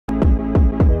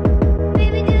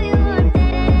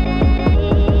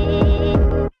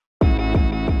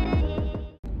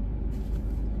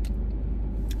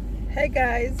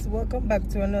guys, welcome back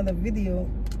to another video.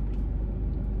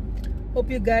 Hope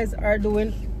you guys are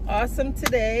doing awesome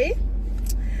today.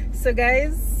 So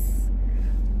guys,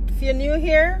 if you're new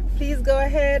here, please go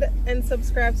ahead and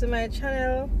subscribe to my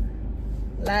channel,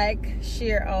 like,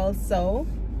 share also,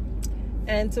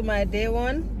 and to my day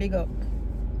one, big up,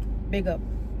 big up,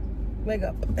 big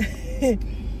up.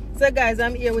 So guys,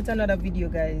 I'm here with another video,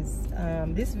 guys.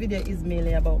 This video is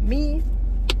mainly about me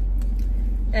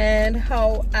and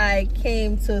how I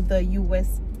came to the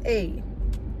USA.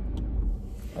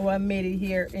 How I made it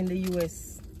here in the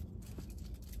US.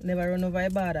 Never run over a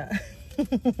border.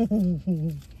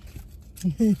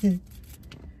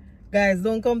 Guys,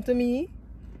 don't come to me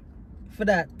for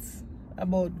that,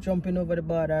 about jumping over the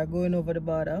border, going over the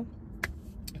border.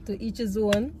 To each his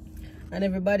own, and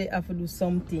everybody have to do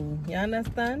something. You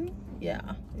understand? Yeah.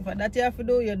 If that you have to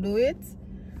do, you do it.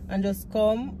 And just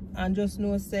come and just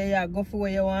know, say, yeah, go for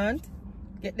where you want,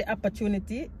 get the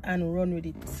opportunity and run with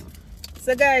it.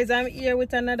 So guys, I'm here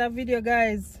with another video,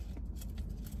 guys.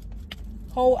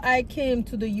 How I came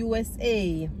to the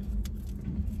USA.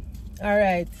 All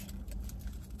right,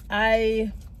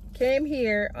 I came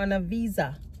here on a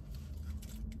visa.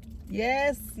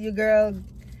 Yes, you girl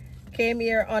came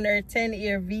here on her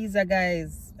 10-year visa,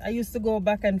 guys. I used to go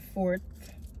back and forth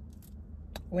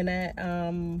when I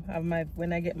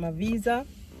get my visa,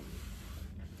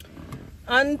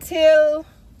 until,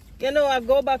 you know, I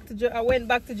went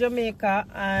back to Jamaica.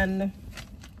 And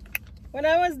when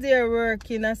I was there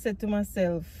working, I said to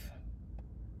myself,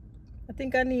 I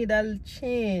think I need a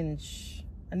change.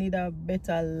 I need a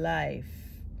better life.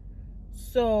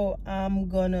 So I'm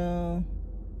gonna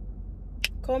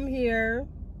come here,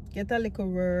 get a little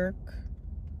work.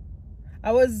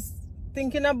 I was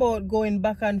thinking about going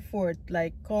back and forth,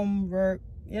 like come work,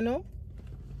 you know.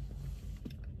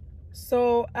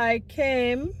 So I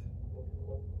came.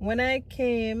 When I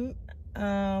came,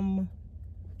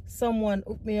 someone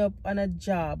hooked me up on a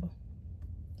job.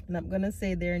 And I'm gonna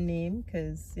say their name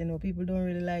because, you know, people don't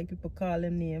really like people call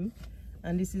them name.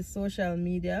 And this is social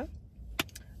media.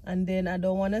 And then I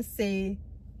don't want to say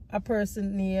a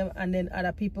person name, and then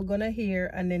other people gonna hear,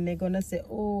 and then they're gonna say,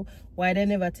 oh, why they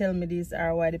never tell me this,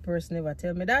 or why the person never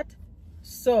tell me that.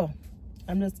 So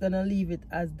I'm just gonna leave it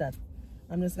as that.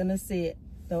 I'm just gonna say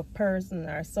the person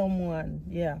or someone,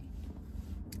 yeah,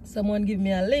 someone give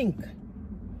me a link,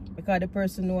 because the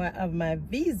person know I have my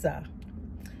visa.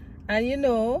 And you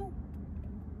know,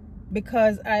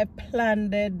 because I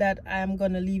planned that I'm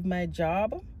gonna leave my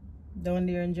job down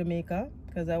there in Jamaica,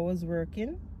 because I was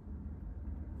working.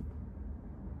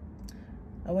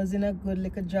 I was in a good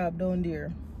little job down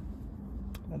there.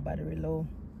 My battery low.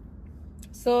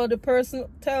 So the person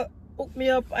hooked me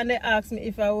up and they asked me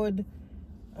if I would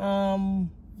go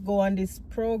on this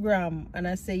program. And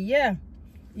I say, yeah,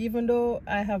 even though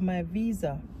I have my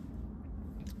visa,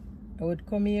 I would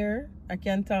come here. I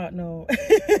can't talk now.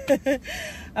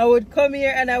 I would come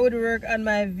here and I would work on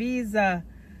my visa.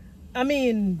 I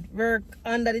mean, work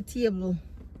under the table.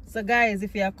 So guys,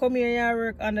 if you come here and you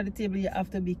work under the table, you have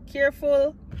to be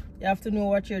careful. You have to know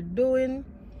what you're doing.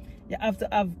 You have to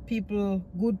have people,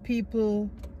 good people,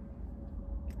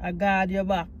 guard your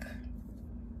back.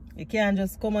 You can't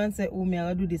just come and say, oh, me,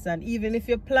 I'll do this. And even if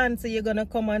you plan, say you're going to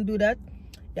come and do that,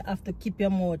 you have to keep your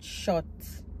mouth shut.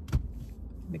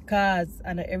 Because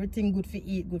I know everything good for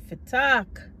eat, good for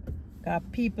talk. Because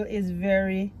people is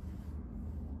very...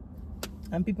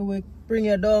 And people will bring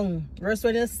you down. First,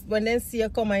 when they see you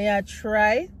come and you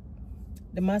try,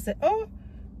 they must say, oh,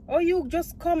 you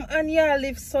just come and you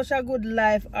live such a good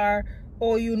life, or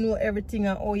oh, you know everything,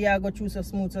 and oh, you go through so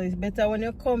smooth. So it's better when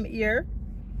you come here,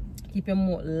 keep your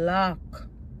mouth locked.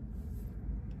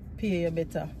 Pay you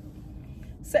better.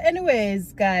 So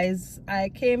anyways, guys, I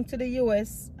came to the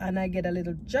US and I get a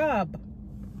little job.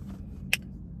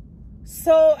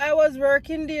 So I was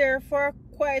working there for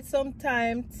quite some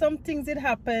time. Some things did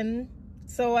happen,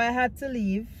 so I had to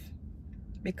leave,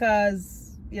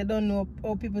 because you don't know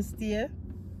how people stay.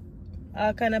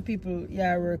 All kind of people you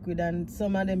work with, and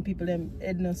some of them people them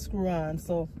head no screw on.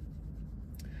 So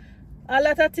a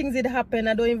lot of things did happen.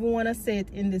 I don't even want to say it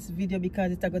in this video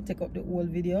because it's going to take up the whole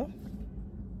video.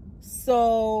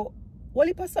 So well,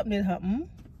 if something did happen,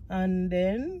 and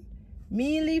then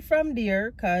me leave from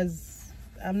there, because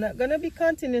I'm not gonna be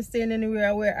continuing staying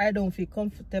anywhere where I don't feel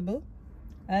comfortable.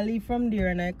 I leave from there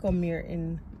and I come here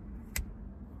in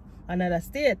another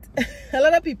state. A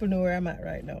lot of people know where I'm at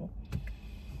right now.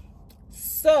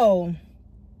 So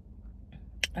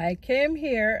I came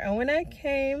here, and when I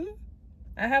came,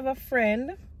 I had a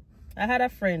friend,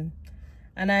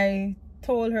 and I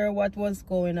told her what was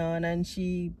going on, and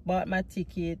she bought my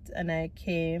ticket and I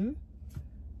came.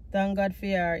 thank God for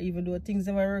her, even though things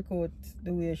never work out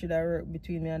the way it should have worked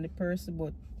between me and the person,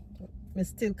 but I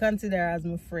still consider her as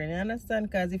my friend. You understand?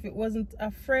 Because if it wasn't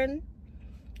a friend,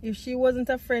 if she wasn't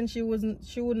a friend, she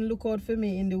wouldn't look out for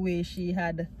me in the way she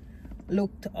had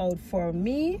looked out for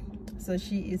me. So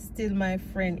she is still my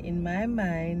friend in my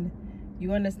mind.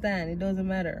 You understand? It doesn't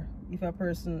matter if a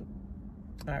person.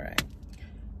 All right.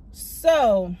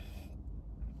 So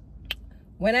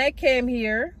when I came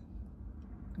here,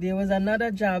 there was another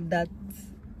job that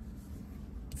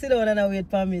sit down and wait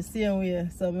for me same way.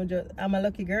 So I'm a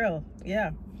lucky girl.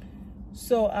 Yeah.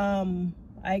 So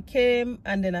I came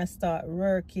and then I start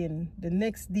working the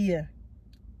next day,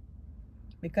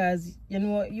 because you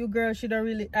know you girls, I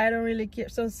don't really care.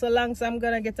 So long as I'm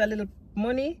gonna get a little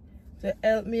money to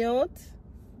help me out,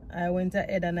 I went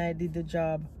ahead and I did the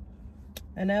job,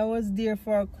 and I was there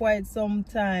for quite some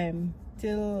time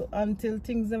until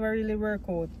things never really work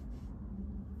out.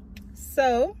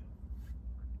 So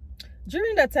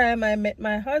during that time I met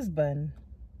my husband.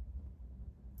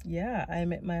 Yeah, I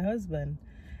met my husband,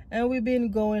 and we've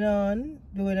been going on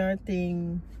doing our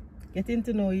thing, getting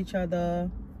to know each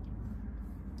other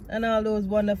and all those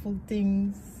wonderful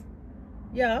things.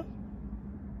 Yeah,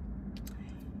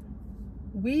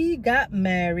 we got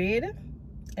married.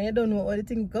 I don't know how the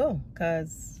thing go,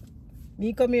 because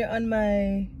me come here on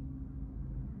my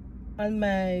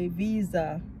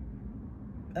visa.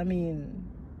 I mean,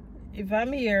 if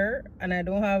I'm here and I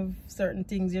don't have certain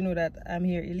things, you know that I'm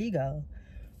here illegal.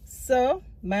 So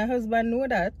my husband knew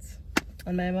that,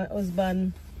 and my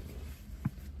husband,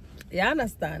 you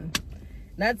understand,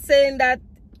 not saying that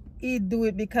he'd do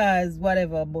it because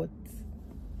whatever, but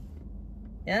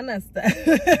you understand.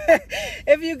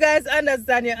 If you guys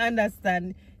understand, you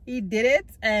understand. He did it,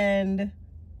 and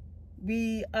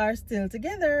we are still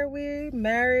together. We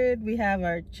married, we have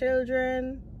our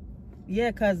children.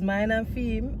 Yeah, because mine and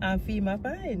Fim are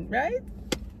fine, right?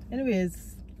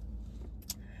 Anyways,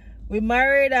 we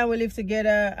married and we live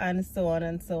together, and so on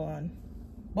and so on.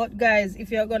 But guys,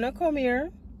 if you're gonna come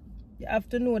here, you have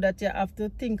to know that you have to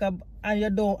think of, and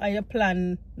you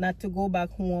plan not to go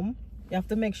back home. You have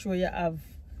to make sure you have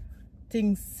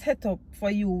things set up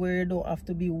for you where you don't have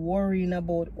to be worrying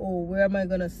about, oh, where am I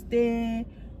gonna stay,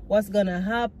 what's gonna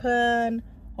happen,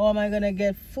 how am I gonna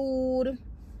get food.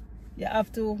 You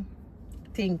have to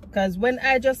think, because when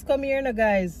I just come here now,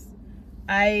 guys,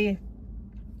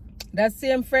 that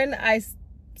same friend, I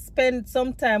spent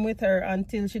some time with her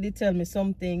until she did tell me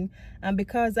something, and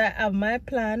because I have my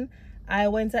plan, I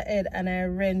went ahead and I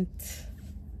rent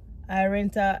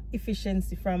a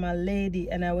efficiency from a lady,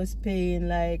 and I was paying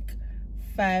like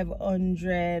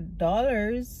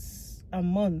 $500 a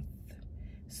month.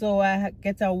 So I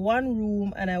get a one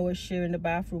room, and I was sharing the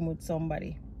bathroom with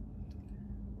somebody.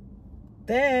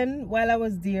 Then while I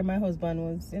was there, my husband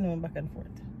was, you know, back and forth.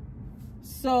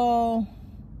 So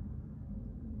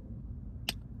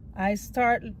I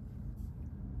start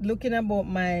looking about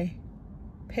my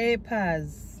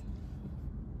papers,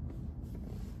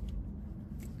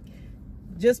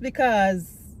 just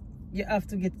because you have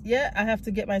to get, I have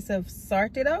to get myself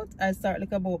sorted out. I start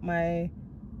looking about my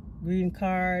green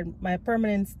card, my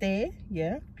permanent stay.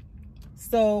 Yeah,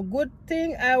 so good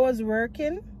thing I was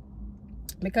working,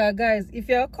 because guys, if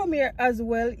you come here as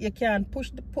well, you can't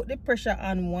put the pressure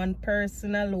on one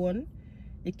person alone.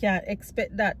 You can't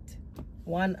expect that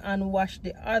one and wash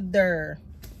the other.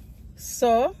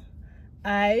 So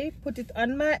I put it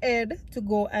on my head to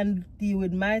go and deal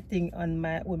with my thing on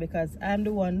my own, because I'm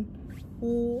the one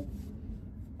who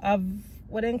have,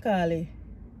 what they call it,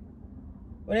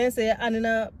 when they say, and in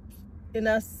a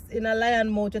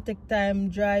lion mouth, you take time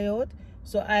dry out.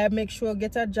 So I make sure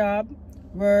get a job,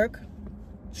 work,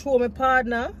 throw my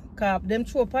partner, cause them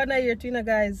throw partner here too, you know,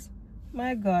 guys.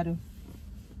 My God.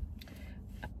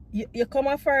 You come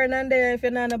a foreign and there, if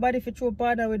you're not nobody for throw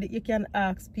partner with it, you can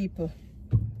ask people.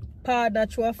 Partner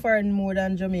throw a foreign more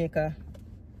than Jamaica.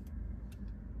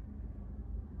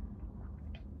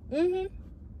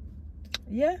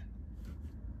 Yeah.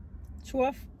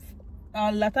 Throw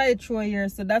a lot of it throw here.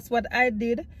 So that's what I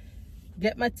did.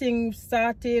 Get my thing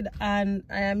started, and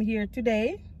I am here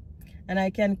today. And I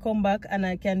can come back and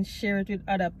I can share it with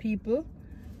other people.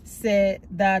 Say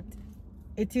that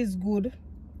it is good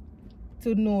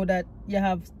to know that you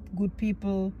have good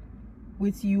people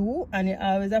with you, and you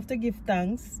always have to give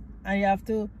thanks, and you have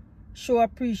to show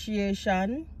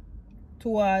appreciation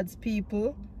towards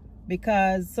people,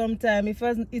 because sometimes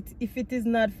if it is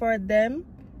not for them,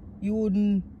 you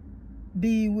wouldn't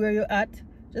be where you're at.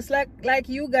 Just like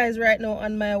you guys right now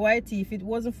on my YT. If it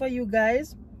wasn't for you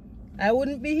guys, I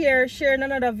wouldn't be here sharing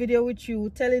another video with you,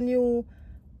 telling you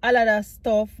all of that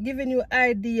stuff, giving you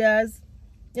ideas,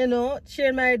 you know,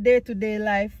 sharing my day-to-day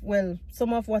life. Well,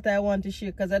 some of what I want to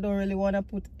share, because I don't really want to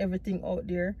put everything out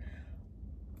there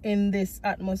in this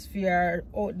atmosphere,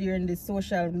 out there in the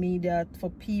social media, for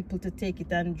people to take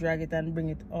it and drag it and bring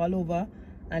it all over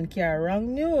and carry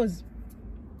wrong news.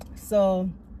 So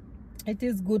it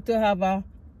is good to have a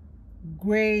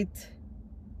great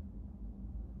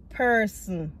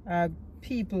person or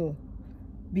people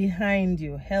behind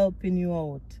you helping you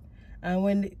out, and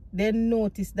when they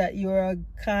notice that you're a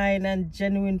kind and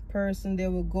genuine person, they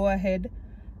will go ahead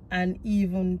and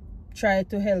even try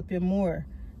to help you more.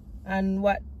 And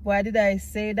why did I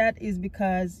say that is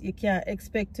because you can't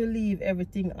expect to leave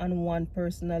everything on one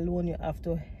person alone. You have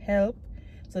to help.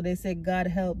 So they say God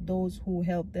help those who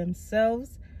help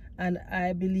themselves, and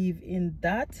I believe in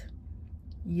that.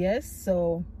 Yes,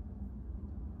 so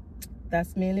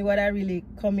that's mainly what I really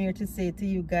come here to say to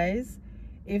you guys.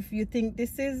 If you think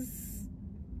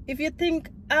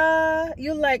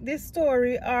you like this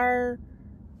story or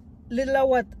little of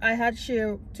what I had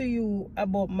shared to you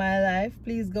about my life,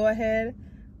 please go ahead,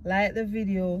 like the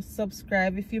video,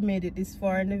 subscribe if you made it this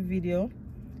far in the video,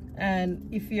 and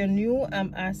if you're new,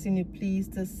 I'm asking you please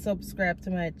to subscribe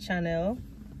to my channel.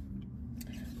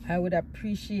 I would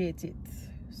appreciate it.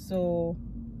 So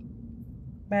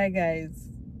bye guys.